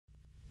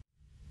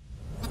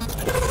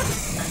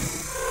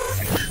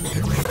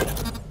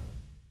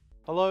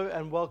Hello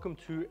and welcome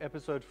to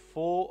episode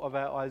 4 of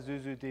our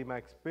Isuzu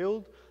D-Max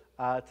build.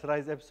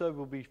 Today's episode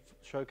will be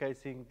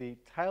showcasing the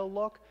tail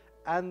lock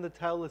and the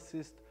tail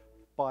assist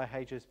by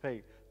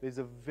HSP. These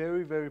are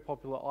very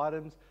popular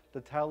items.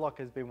 The tail lock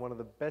has been one of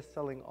the best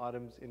selling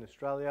items in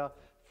Australia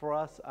for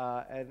us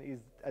and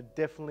is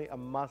definitely a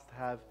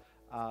must-have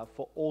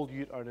for all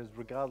ute owners,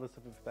 regardless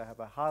of if they have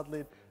a hard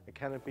lid, a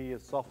canopy, a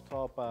soft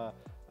top, a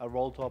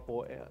roll top,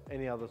 or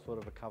any other sort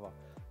of a cover.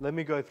 Let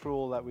me go through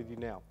all that with you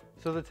now.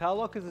 So the tail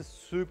lock is a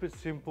super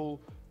simple,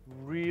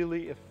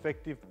 really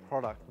effective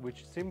product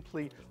which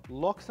simply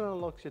locks and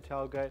unlocks your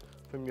tailgate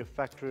from your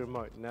factory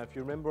remote. Now, if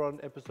you remember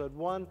on episode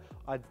 1,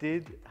 I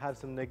did have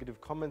some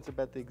negative comments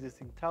about the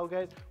existing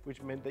tailgate,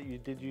 which meant that you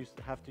did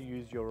have to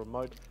use your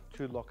remote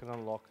to lock and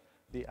unlock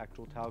the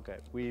actual tailgate.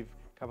 We've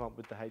come up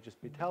with the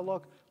HSP tail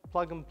lock,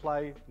 plug and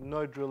play,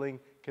 no drilling,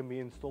 can be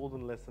installed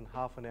in less than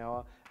half an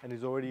hour and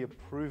is already a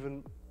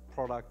proven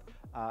product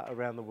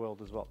around the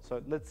world as well.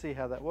 So let's see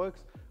how that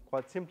works.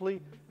 Quite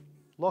simply,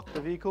 lock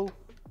the vehicle,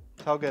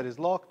 tailgate is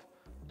locked,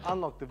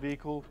 unlock the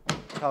vehicle,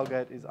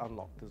 tailgate is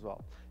unlocked as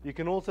well. You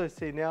can also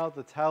see now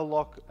the tail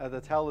lock,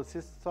 the tail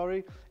assist,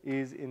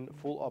 is in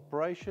full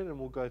operation, and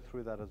we'll go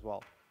through that as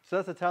well. So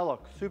that's a tail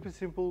lock, super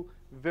simple,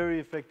 very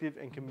effective,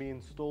 and can be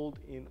installed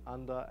in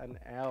under an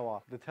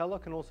hour. The tail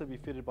lock can also be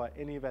fitted by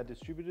any of our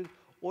distributors,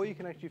 or you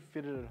can actually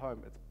fit it at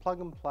home. It's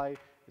plug and play,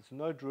 it's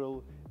no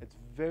drill, it's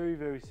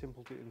very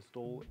simple to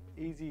install,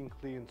 easy and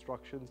clear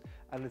instructions,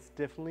 and it's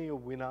definitely a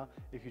winner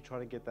if you're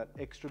trying to get that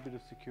extra bit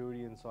of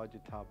security inside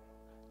your tub.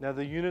 Now,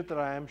 the unit that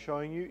I am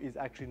showing you is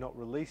actually not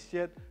released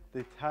yet.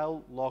 The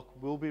tail lock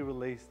will be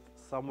released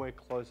somewhere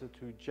closer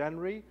to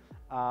January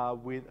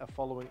with a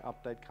following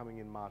update coming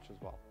in March as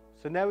well.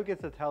 So now we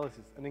get to the tail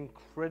assist, an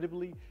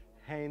incredibly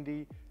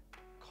handy,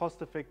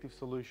 cost-effective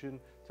solution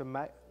to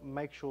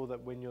make sure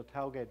that when your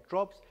tailgate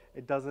drops,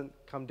 it doesn't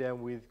come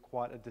down with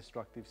quite a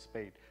destructive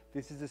speed.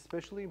 This is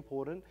especially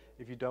important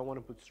if you don't want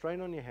to put strain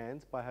on your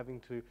hands by having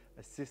to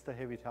assist a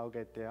heavy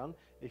tailgate down,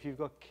 if you've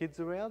got kids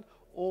around,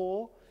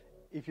 or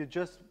if you're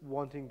just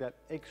wanting that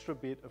extra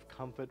bit of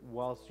comfort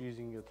whilst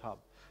using your tub.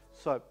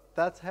 So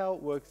that's how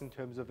it works in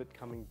terms of it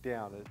coming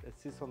down. It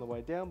assists on the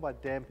way down by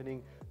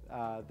dampening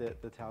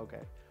the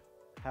tailgate.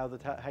 How the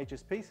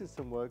HSP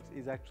system works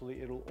is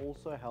actually it'll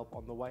also help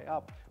on the way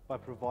up by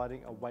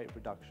providing a weight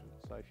reduction.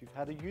 So if you've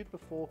had a ute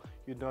before,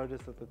 you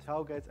notice that the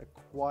tailgates are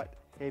quite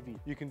heavy.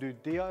 You can do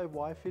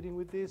DIY fitting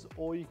with this,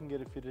 or you can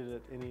get it fitted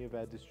at any of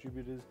our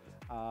distributors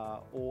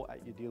or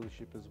at your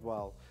dealership as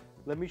well.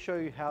 Let me show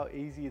you how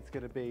easy it's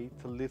going to be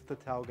to lift the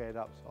tailgate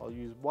up. So I'll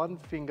use one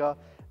finger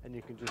and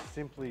you can just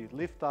simply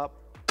lift up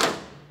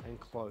and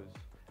close.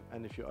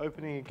 And if you're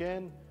opening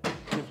again,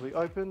 simply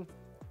open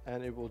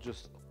and it will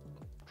just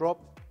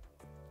drop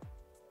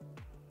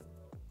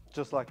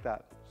just like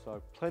that. So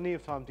plenty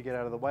of time to get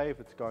out of the way if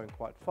it's going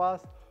quite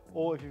fast,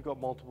 or if you've got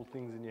multiple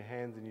things in your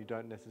hands and you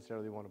don't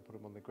necessarily want to put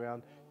them on the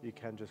ground, you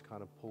can just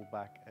kind of pull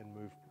back and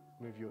move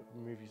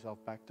yourself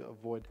back to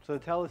avoid. So the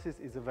tail assist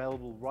is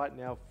available right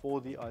now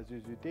for the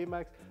Isuzu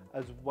D-Max,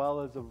 as well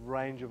as a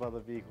range of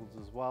other vehicles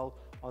as well.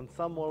 On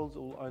some models, it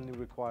will only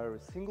require a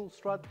single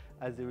strut,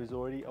 as there is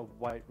already a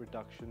weight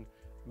reduction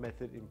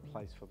method in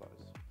place for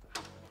those.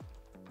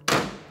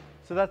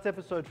 So that's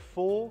episode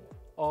 4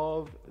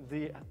 of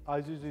the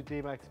Isuzu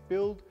D-Max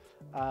build.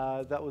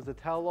 That was the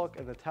tail lock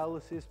and the tail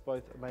assist,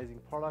 both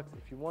amazing products.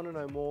 If you want to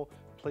know more,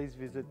 please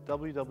visit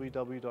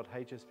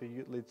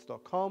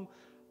www.hsputelids.com.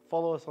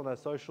 Follow us on our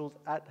socials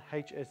at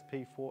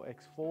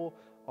HSP4x4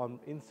 on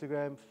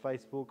Instagram,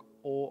 Facebook,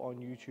 or on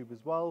YouTube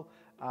as well.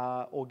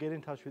 Or get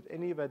in touch with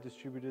any of our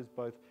distributors,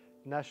 both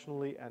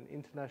nationally and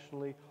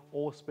internationally,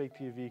 or speak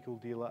to your vehicle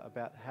dealer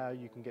about how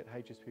you can get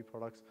HSP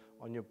products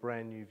on your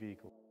brand new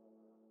vehicle.